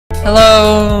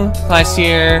Hello, class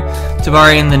here.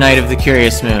 Tobari and the Night of the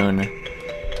Curious Moon.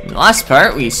 In the last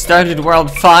part, we started World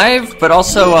 5, but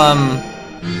also,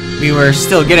 we were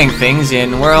still getting things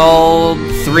in World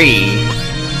 3,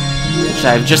 which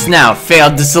I've just now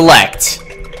failed to select.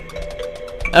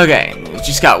 Okay, we've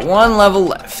just got one level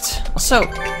left. Also,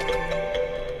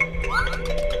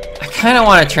 I kind of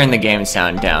want to turn the game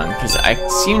sound down, because I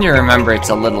seem to remember it's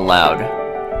a little loud.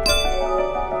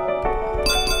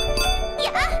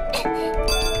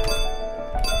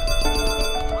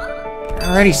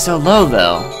 Already so low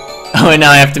though. Oh, and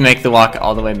now I have to make the walk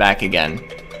all the way back again.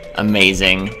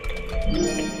 Amazing.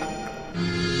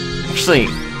 Actually,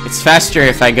 it's faster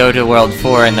if I go to World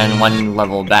 4 and then one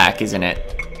level back, isn't it?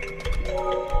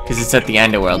 Because it's at the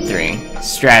end of World 3.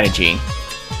 Strategy.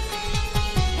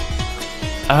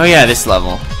 Oh yeah, this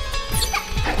level.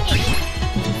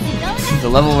 The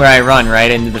level where I run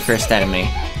right into the first enemy.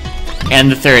 And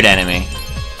the third enemy.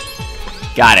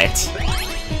 Got it.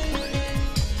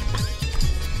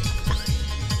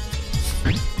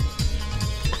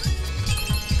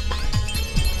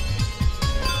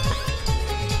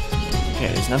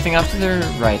 Okay, there's nothing up to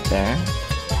the right there.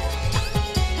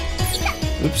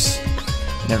 Oops.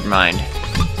 Never mind.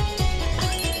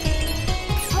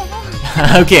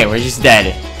 Okay, we're just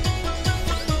dead.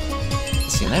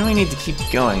 Let's see, then we need to keep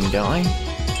going, don't we?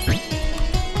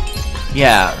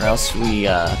 Yeah, or else we,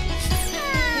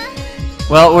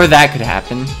 well, or that could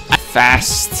happen.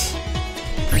 Fast.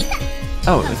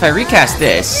 Oh, if I recast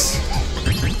this,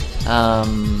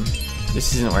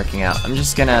 this isn't working out. I'm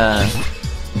just gonna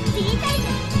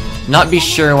not be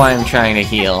sure why I'm trying to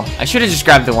heal. I should have just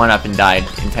grabbed the 1-up and died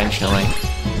intentionally.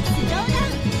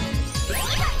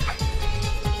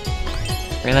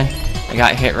 Really? I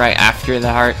got hit right after the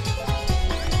heart.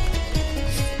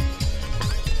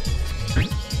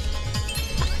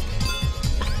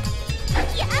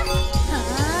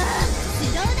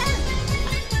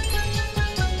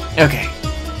 Okay.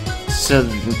 So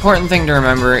the important thing to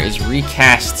remember is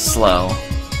recast slow.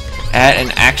 At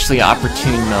an actually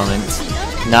opportune moment,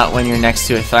 not when you're next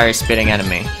to a fire-spitting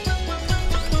enemy.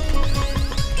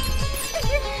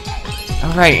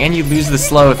 Oh right, and you lose the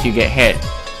slow if you get hit.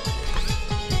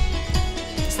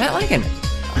 Is that like an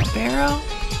up arrow?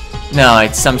 No,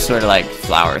 it's some sort of like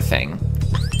flower thing.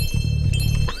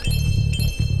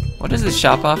 What does this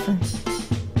shop offer?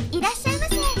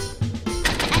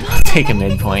 I'll take a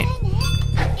midpoint.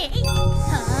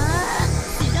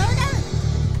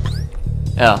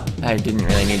 Oh, I didn't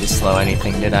really need to slow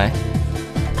anything, did I?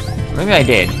 Maybe I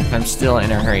did, if I'm still in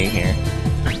a hurry here.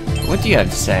 What do you have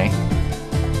to say?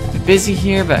 I'm busy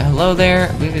here, but hello there.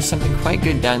 I believe there's something quite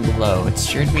good down below. It's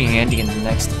sure to be handy in the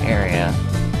next area.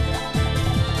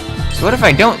 So what if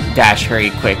I don't dash hurry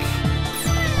quick?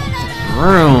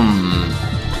 Vroom!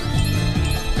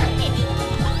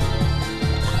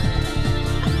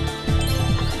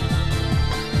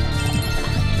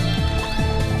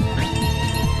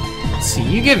 See,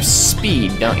 you give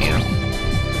speed, don't you?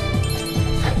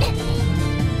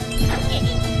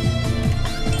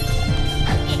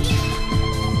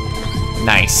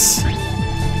 Nice.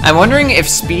 I'm wondering if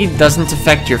speed doesn't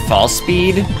affect your fall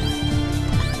speed,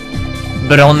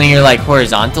 but only your, like,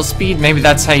 horizontal speed. Maybe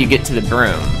that's how you get to the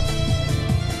broom.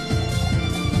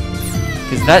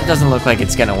 Because that doesn't look like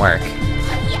it's gonna work.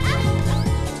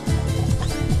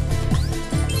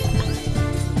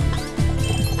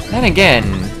 Then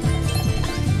again...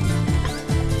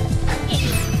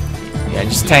 yeah,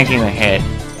 just tanking the hit.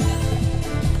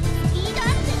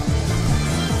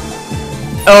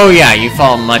 Oh yeah, you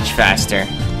fall much faster.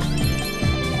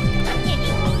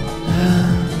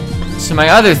 So my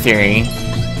other theory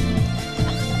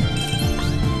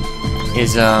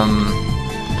is,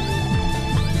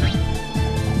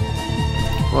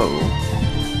 whoa.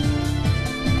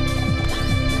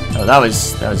 Oh, that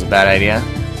was a bad idea.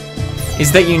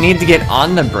 Is that you need to get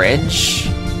on the bridge,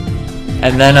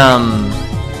 and then,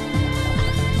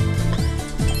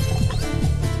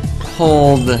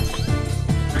 hold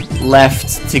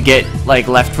left to get, like,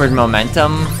 leftward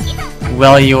momentum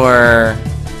while you're,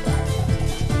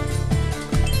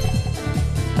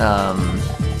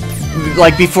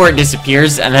 like, before it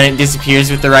disappears, and then it disappears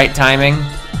with the right timing.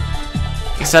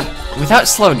 Except, without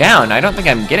slow down, I don't think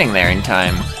I'm getting there in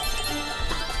time.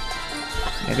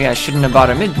 Maybe I shouldn't have bought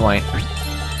a midpoint.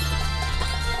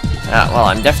 Well,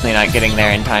 I'm definitely not getting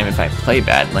there in time if I play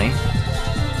badly.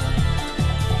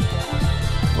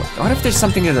 What if there's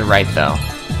something to the right, though?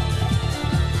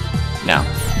 No.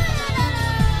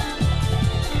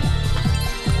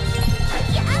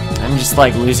 I'm just,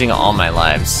 like, losing all my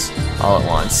lives all at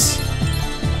once.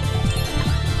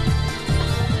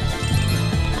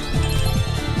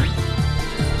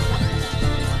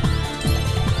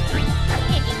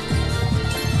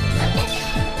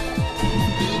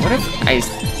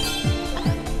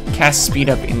 I cast speed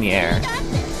up in the air?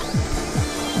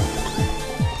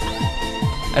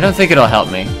 I don't think it'll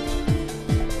help me.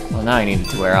 Well, now I need it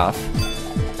to wear off.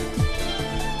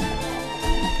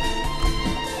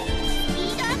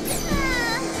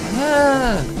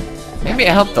 Maybe it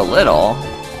helped a little.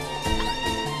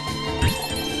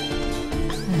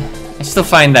 I still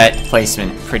find that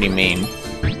placement pretty mean.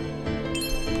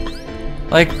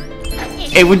 Like,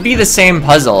 it would be the same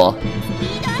puzzle,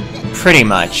 pretty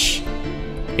much,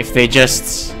 if they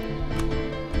just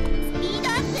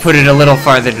put it a little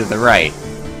farther to the right.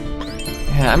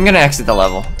 Yeah, I'm gonna exit the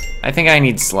level. I think I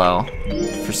need slow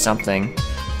for something.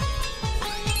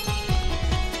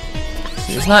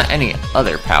 So there's not any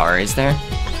other power, is there?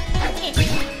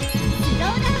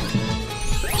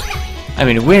 I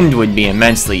mean, wind would be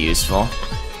immensely useful.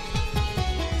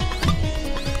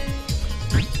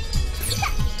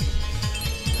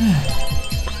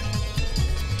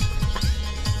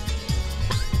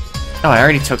 Oh, I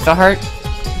already took the heart?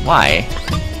 Why?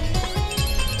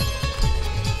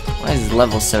 Why is this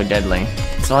level so deadly?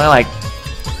 It's only like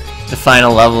the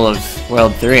final level of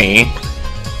World 3.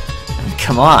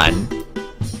 Come on.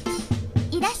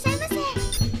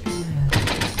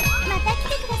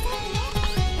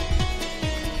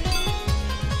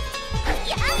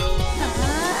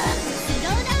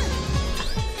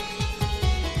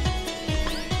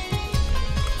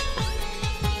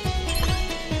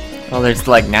 Well, there's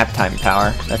like nap time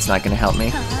power. That's not gonna help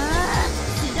me.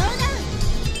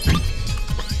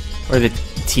 Or the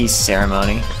tea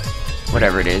ceremony.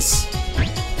 Whatever it is.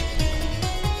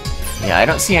 Yeah, I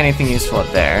don't see anything useful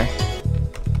up there.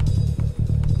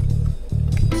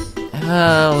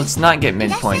 Let's not get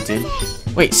mid-pointed.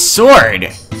 Wait,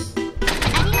 sword!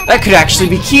 That could actually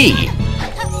be key!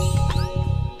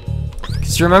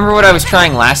 Cause remember what I was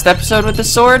trying last episode with the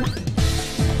sword?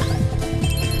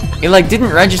 It like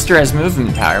didn't register as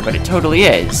movement power, but it totally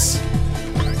is.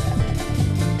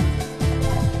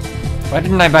 Why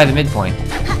didn't I buy the midpoint?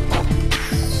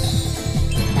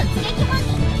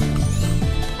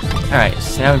 Alright,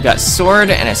 so now we've got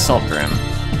sword and assault broom.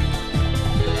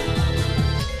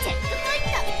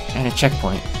 And a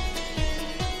checkpoint.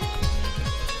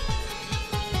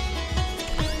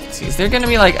 Let's see, is there gonna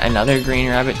be like another green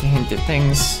rabbit to hint at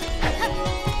things?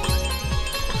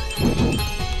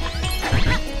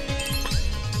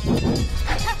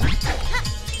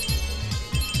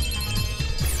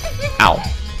 Ow.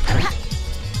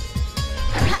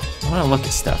 I wanna look at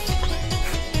stuff.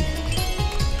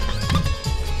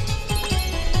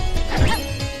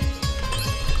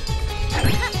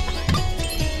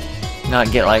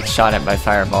 Not get like shot at by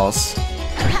fireballs.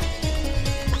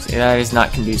 See, that is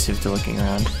not conducive to looking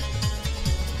around.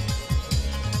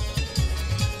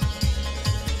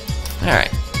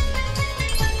 Alright.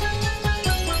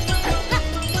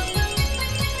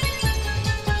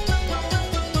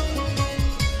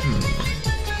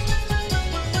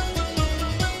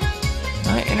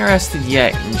 Not interested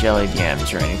yet in jellied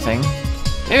yams or anything.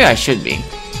 Maybe I should be.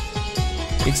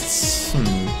 It's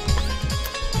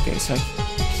okay, so I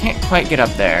can't quite get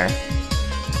up there.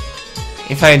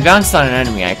 If I had bounced on an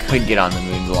enemy, I could get on the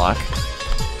moon block.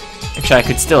 Actually, I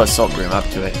could still assault broom up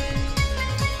to it.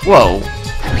 Whoa.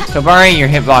 Tobari, your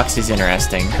hitbox is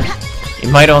interesting. It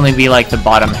might only be like the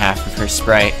bottom half of her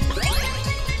sprite.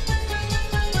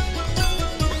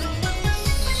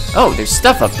 Oh, there's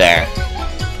stuff up there.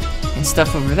 And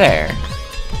stuff over there.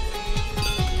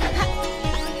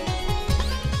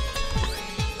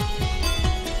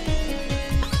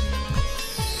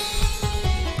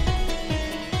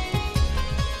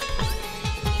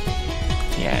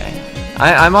 Yeah.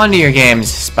 I'm onto your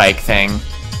game's spike thing.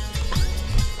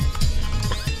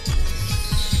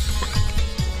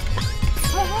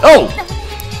 Oh!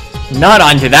 Not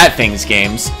onto that thing's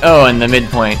games. Oh, and the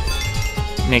midpoint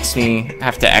makes me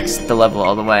have to exit the level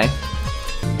all the way.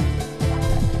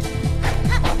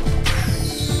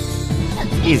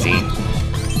 Easy.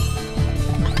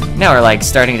 Now we're like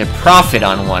starting to profit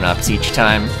on one-ups each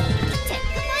time.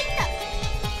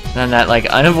 And then that like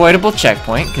unavoidable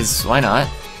checkpoint, because why not?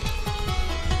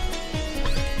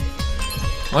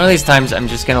 One of these times I'm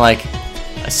just gonna like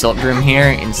assault broom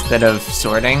here instead of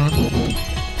sorting.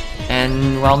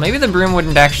 And well, maybe the broom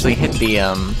wouldn't actually hit the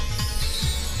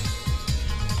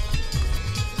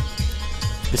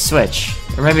switch.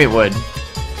 Or maybe it would.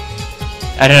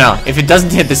 I don't know. If it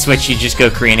doesn't hit the switch, you just go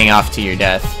careening off to your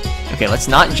death. Okay, let's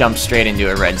not jump straight into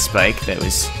a red spike that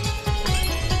was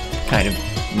kind of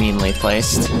meanly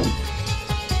placed.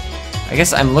 I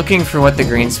guess I'm looking for what the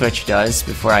green switch does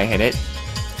before I hit it.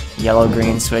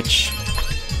 Yellow-green switch.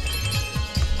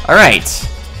 Alright.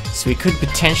 So we could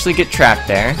potentially get trapped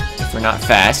there if if we're not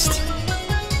fast.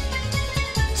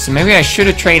 So maybe I should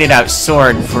have traded out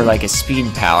sword for like a speed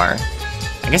power.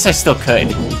 I guess I still could.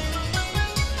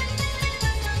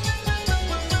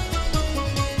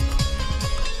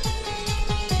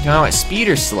 You know what, speed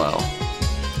or slow?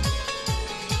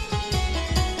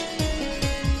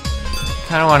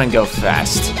 Kinda wanna go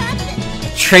fast.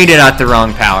 Traded out the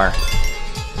wrong power.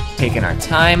 Taking our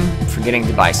time, forgetting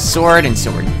to buy sword, and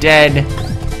so we're dead.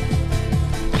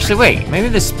 Actually, wait, maybe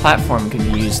this platform could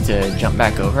be used to jump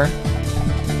back over?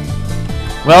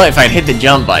 Well, if I'd hit the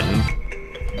jump button.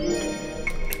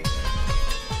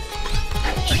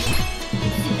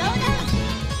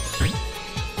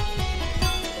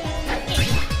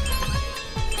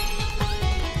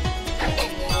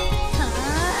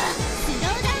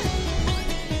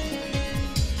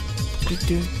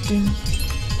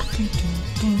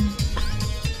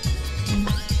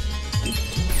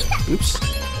 Oops.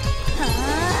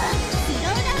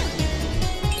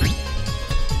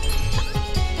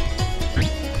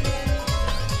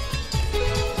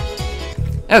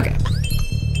 Okay.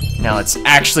 Now let's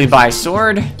actually buy a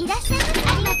sword.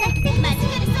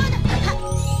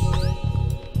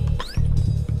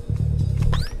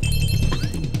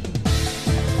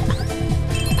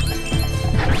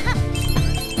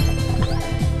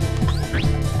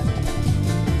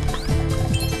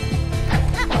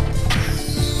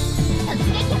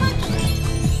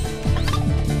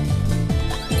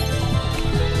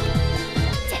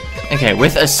 Okay,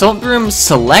 with Assault Broom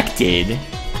selected,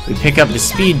 we pick up the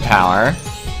speed power.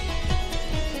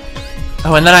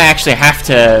 Oh, and then I actually have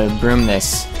to broom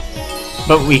this.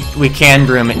 But we can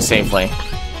broom it safely.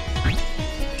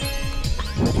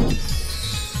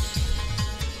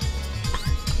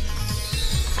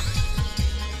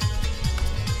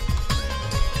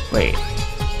 Wait.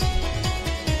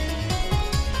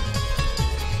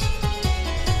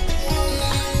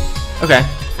 Okay.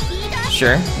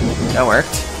 Sure. That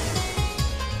worked.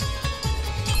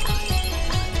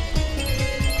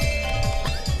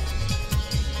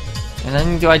 And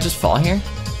then do I just fall here?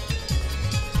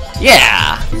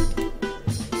 Yeah!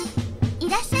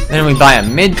 Then we buy a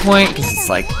midpoint, because it's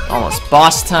like almost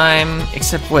boss time.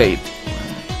 Except, wait.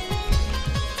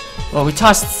 Well, we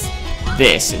tossed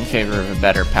this in favor of a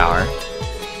better power.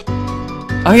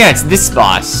 Oh yeah, it's this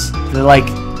boss. The, like,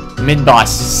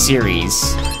 mid-boss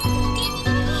series.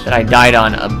 That I died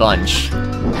on a bunch.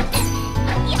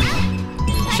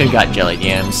 Should've got jellied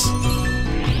yams.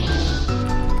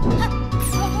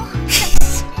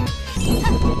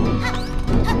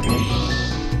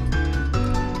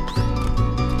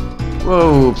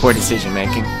 Whoa, poor decision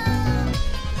making.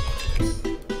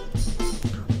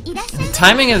 The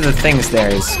timing of the things there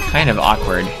is kind of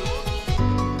awkward.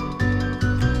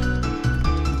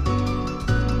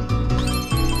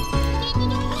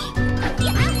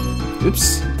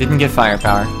 Oops, didn't get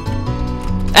firepower.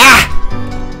 Ah!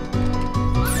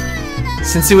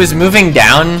 Since it was moving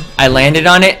down, I landed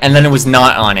on it, and then it was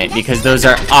not on it, because those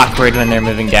are awkward when they're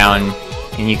moving down,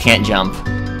 and you can't jump.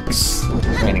 It's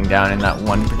landing down in that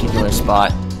one particular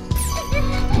spot.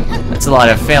 That's a lot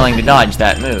of failing to dodge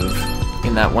that move,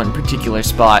 in that one particular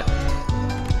spot.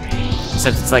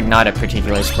 Except it's like not a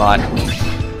particular spot.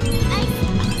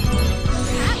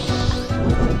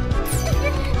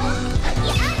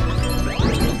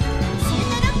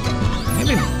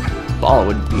 Maybe ball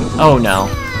would be... Oh no.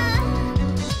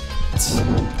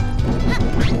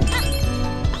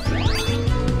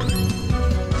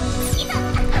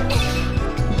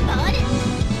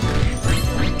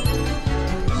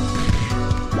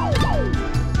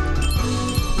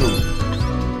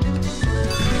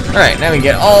 Alright, now we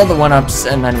get all the 1-ups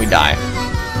and then we die.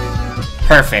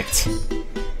 Perfect.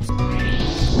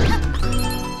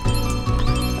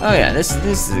 Oh yeah, this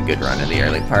is a good run of the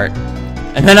early part.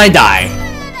 And then I die.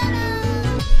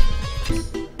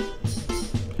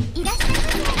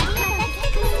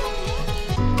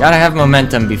 Gotta have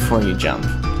momentum before you jump.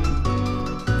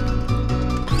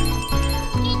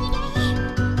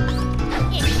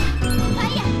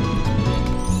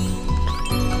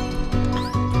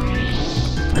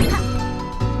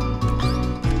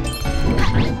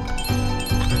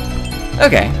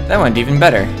 Okay, that went even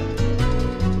better.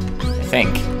 I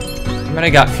think. I might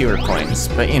have got fewer coins,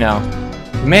 but you know,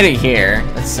 we made it here.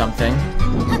 That's something.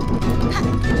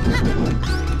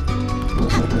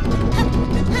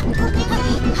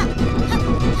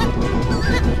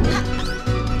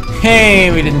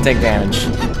 Hey, we didn't take damage.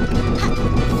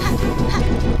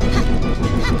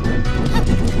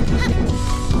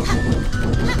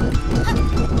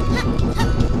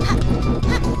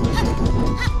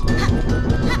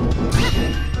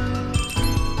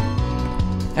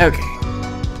 Okay.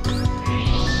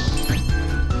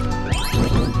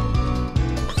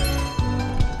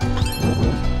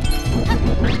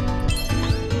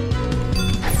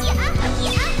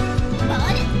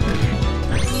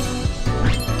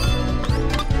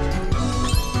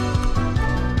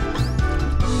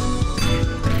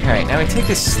 take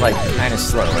this, like, kind of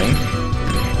slowly.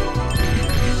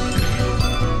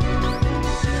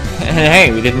 And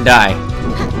hey, we didn't die.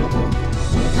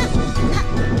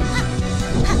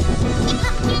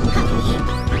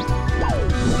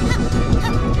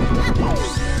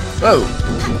 Whoa!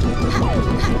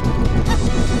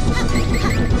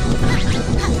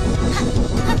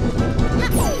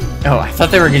 Oh, I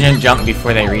thought they were gonna jump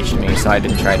before they reached me, so I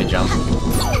didn't try to jump.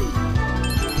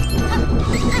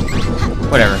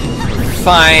 Whatever.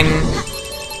 Fine.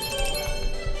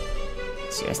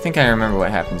 Let's see, I think I remember what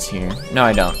happens here. No,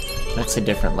 I don't. That's a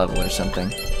different level or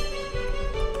something.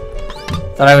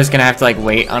 Thought I was gonna have to, like,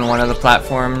 wait on one of the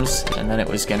platforms, and then it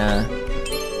was gonna...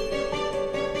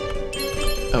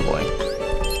 Oh boy.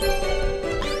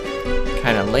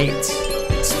 Kinda late.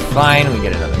 It's fine, we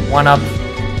get another 1-up.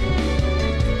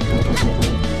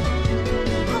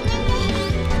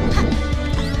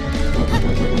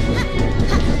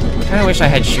 Kinda wish I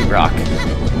had Shoot Rock.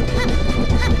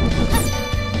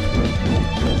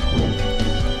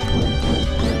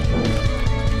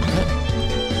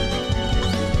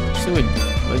 So would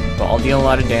Ball deal a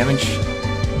lot of damage?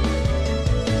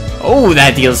 Oh,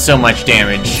 that deals so much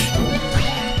damage!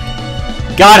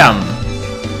 Got him!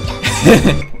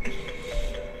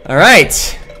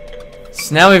 Alright.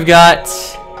 So now we've got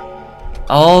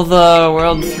all the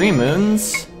World 3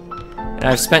 moons, and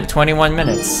I've spent 21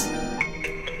 minutes.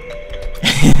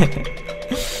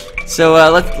 So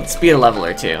let's beat a level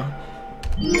or two.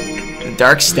 The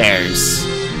dark stairs.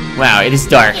 Wow, it is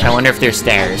dark. I wonder if there's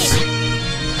stairs.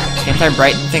 Can't I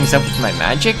brighten things up with my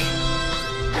magic?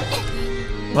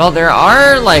 Well, there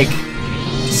are like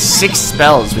 6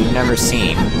 spells we've never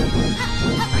seen.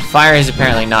 Fire is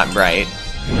apparently not bright.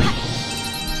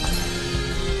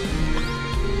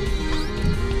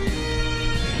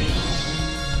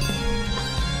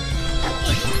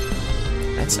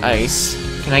 That's ice.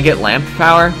 Can I get lamp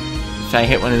power? If I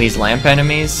hit one of these lamp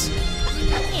enemies?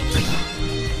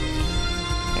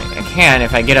 I can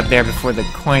if I get up there before the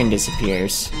coin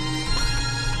disappears.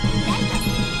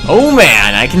 Oh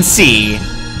man, I can see!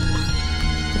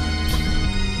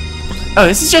 Oh,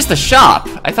 this is just a shop!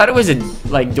 I thought it was a,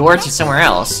 like, door to somewhere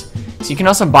else. So you can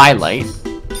also buy light.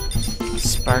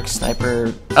 Spark,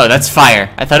 sniper... Oh, that's fire.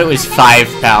 I thought it was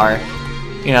 5 power.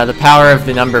 You know, the power of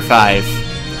the number 5.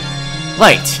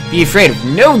 Light, be afraid of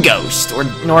no ghost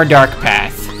nor dark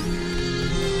path.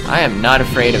 I am not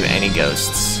afraid of any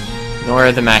ghosts,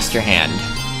 nor the Master Hand.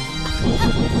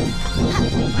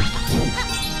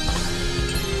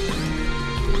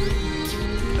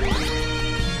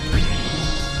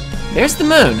 There's the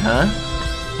moon, huh?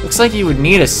 Looks like you would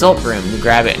need a salt broom to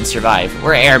grab it and survive.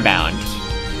 We're airbound.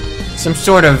 Some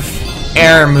sort of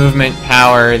air movement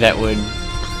power that would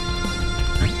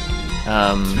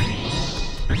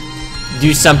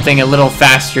do something a little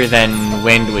faster than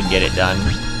wind would get it done.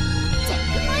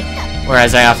 Or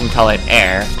as I often call it,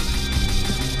 air.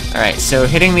 Alright, so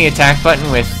hitting the attack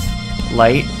button with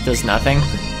light does nothing,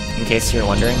 in case you're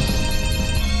wondering.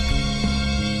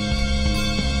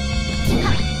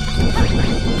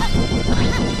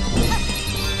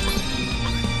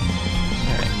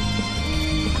 Alright.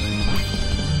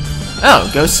 Oh,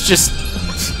 ghosts just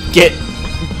get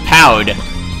powed.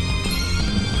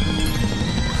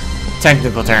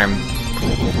 Technical term.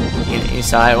 You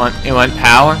saw it went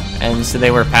pow, and so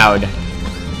they were powed.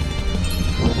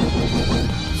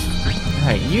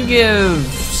 Alright, you give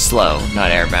slow,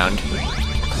 not airbound.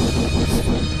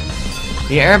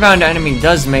 The airbound enemy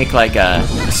does make like a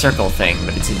circle thing,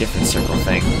 but it's a different circle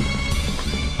thing.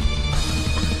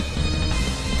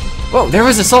 Whoa, there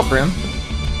was a salt broom.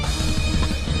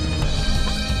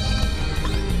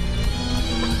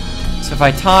 So if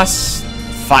I toss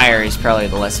fire is probably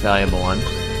the less valuable one.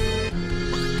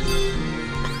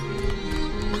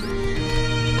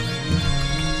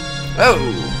 Oh!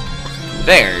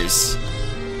 There's.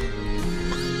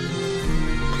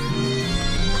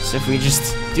 So if we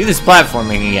just do this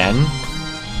platforming again.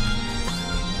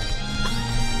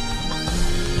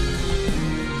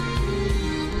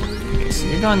 Okay, so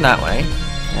you're going that way.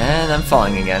 And I'm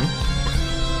falling again.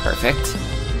 Perfect.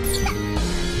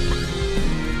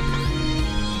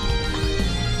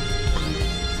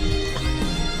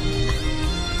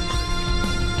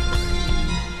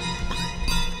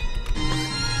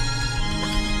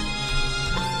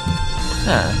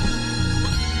 Huh.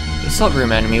 The salt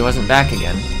room enemy wasn't back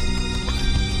again.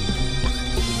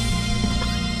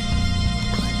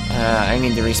 I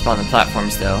need to respawn the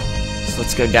platforms though. So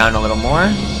let's go down a little more.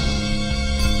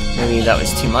 Maybe that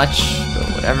was too much, but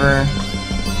whatever.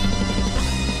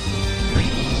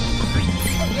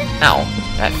 Ow.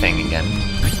 That thing again.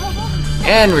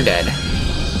 And we're dead.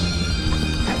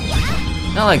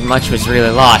 Not like much was really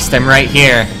lost. I'm right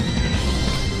here.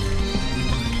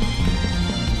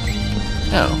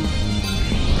 Oh.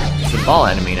 It's a ball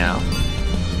enemy now.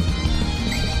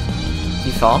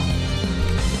 You fall?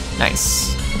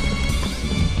 Nice.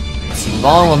 See,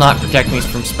 ball will not protect me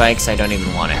from spikes. I don't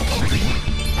even want it.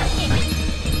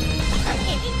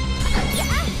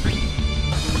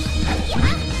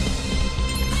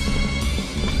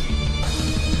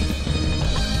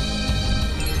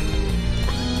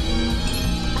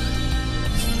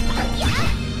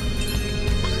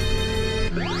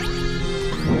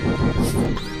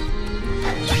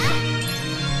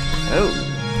 Oh.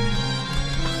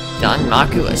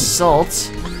 Danmaku Assault.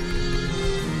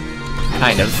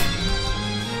 Kind of.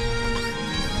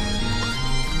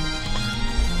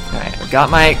 Alright, I've got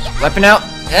my weapon out.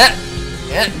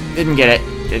 Didn't get it.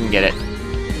 Didn't get it.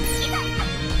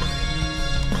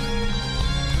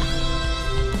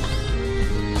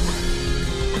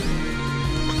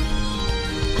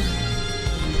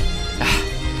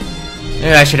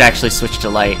 Maybe I should actually switch to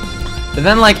light. But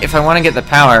then, like, if I want to get the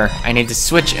power, I need to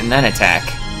switch and then attack.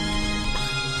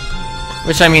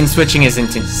 Which, I mean, switching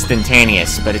isn't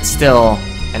instantaneous, but it's still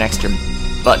an extra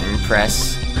button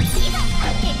press.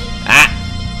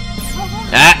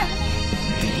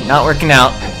 Not working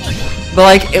out. But,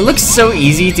 like, it looks so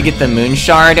easy to get the Moon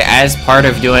Shard as part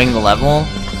of doing the level.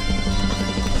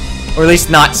 Or at least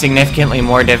not significantly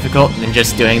more difficult than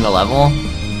just doing the level.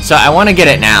 So I want to get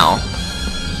it now.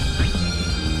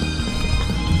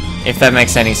 If that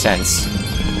makes any sense.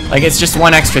 Like, it's just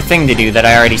one extra thing to do that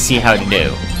I already see how to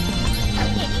do.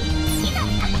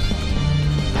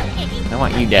 I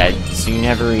want you dead, so you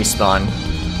never respawn.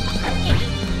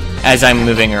 As I'm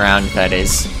moving around, that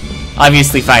is.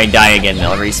 Obviously, if I die again,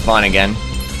 they'll respawn again.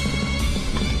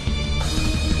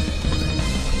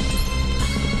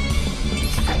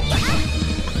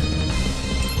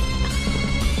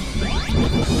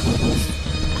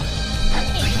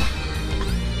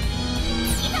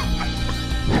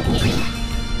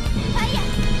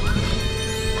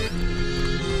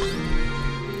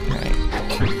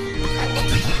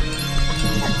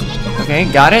 Okay,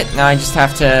 got it. Now I just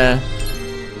have to...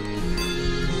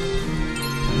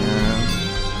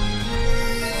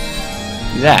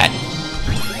 do that.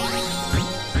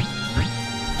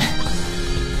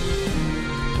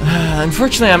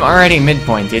 Unfortunately, I'm already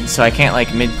midpointed, so I can't,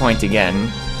 like, midpoint again.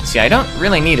 See, I don't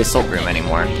really need Assault Room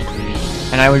anymore.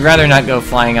 And I would rather not go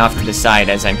flying off to the side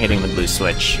as I'm hitting the blue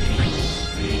switch.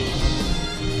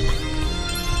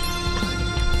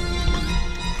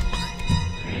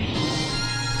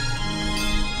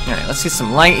 Alright, let's get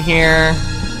some light here.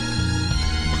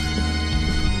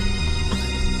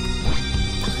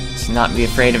 Let's not be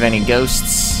afraid of any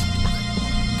ghosts,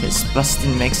 because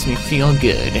bustin' makes me feel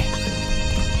good.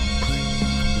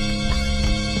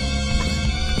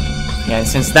 Yeah, and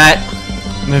since that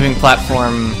moving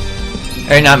platform,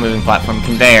 or not moving platform,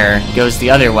 conveyor, goes the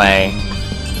other way,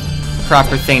 the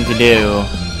proper thing to do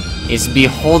is be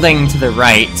holding to the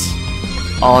right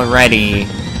already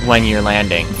when you're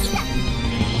landing.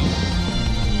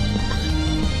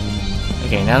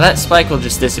 Okay, now that spike will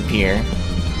just disappear,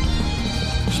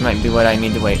 which might be what I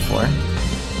need to wait for.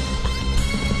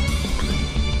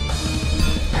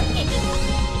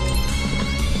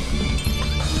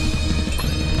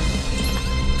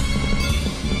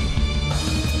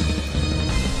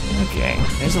 Okay,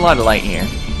 there's a lot of light here.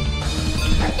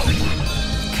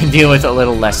 Could deal with a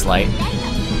little less light.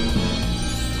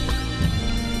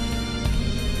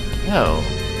 Oh.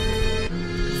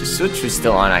 If the switch was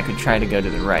still on, I could try to go to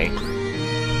the right.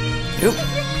 Oop.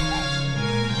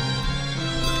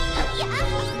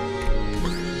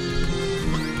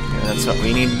 Yeah, that's what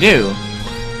we need to do.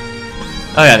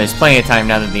 Oh yeah, there's plenty of time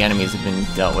now that the enemies have been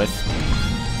dealt with.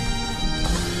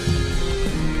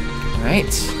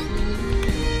 Alright.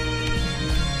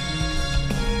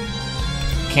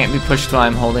 Can't be pushed while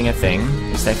I'm holding a thing.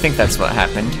 At least I think that's what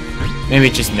happened. Maybe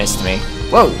it just missed me.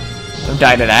 Whoa! Don't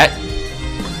die to that.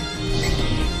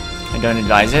 I don't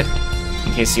advise it,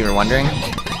 in case you were wondering.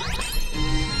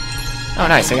 Oh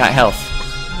nice, I got health.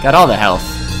 Got all the health.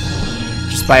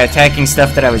 Just by attacking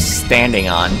stuff that I was standing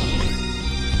on.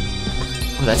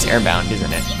 Oh, that's airbound,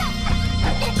 isn't it?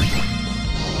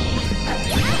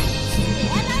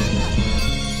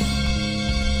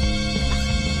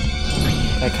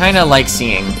 I kinda like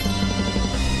seeing.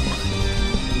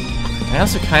 I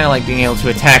also kinda like being able to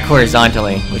attack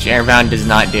horizontally, which airbound does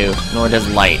not do, nor does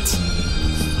light.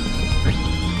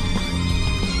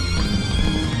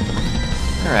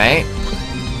 Alright.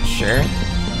 Sure.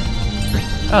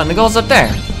 Oh, and the goal's up there.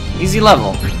 Easy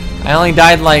level. I only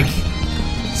died like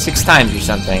 6 times or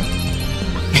something.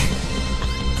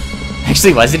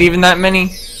 Actually, was it even that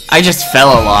many? I just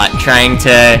fell a lot trying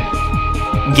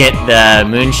to get the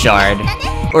moon shard.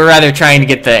 Or rather, trying to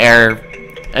get the air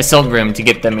assault room to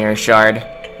get the mirror shard.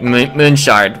 Moon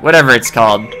shard, whatever it's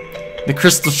called. The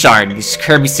crystal shard, this is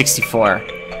Kirby 64.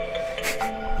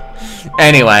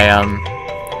 Anyway,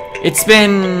 it's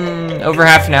been over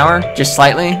half an hour, just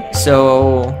slightly,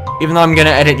 so even though I'm gonna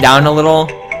edit down a little,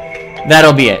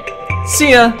 that'll be it.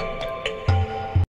 See ya!